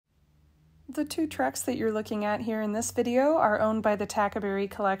The two trucks that you're looking at here in this video are owned by the Tackaberry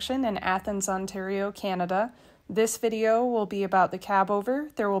Collection in Athens, Ontario, Canada. This video will be about the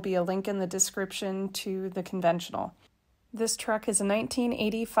Cabover. There will be a link in the description to the conventional. This truck is a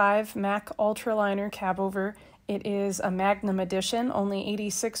 1985 Mack Ultraliner Cabover. It is a Magnum edition. Only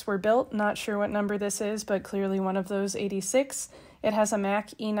 86 were built. Not sure what number this is, but clearly one of those 86. It has a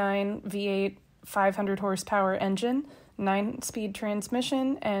Mack E9 V8 500 horsepower engine, 9-speed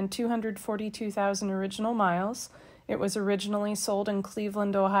transmission, and 242,000 original miles. It was originally sold in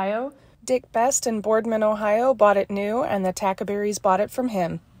Cleveland, Ohio. Dick Best in Boardman, Ohio bought it new, and the Tackaberrys bought it from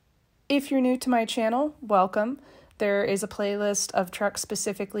him. If you're new to my channel, welcome. There is a playlist of trucks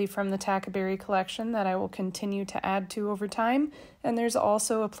specifically from the Tackaberry Collection that I will continue to add to over time, and there's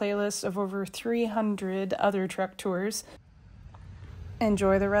also a playlist of over 300 other truck tours.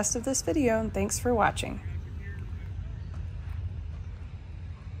 Enjoy the rest of this video, and thanks for watching.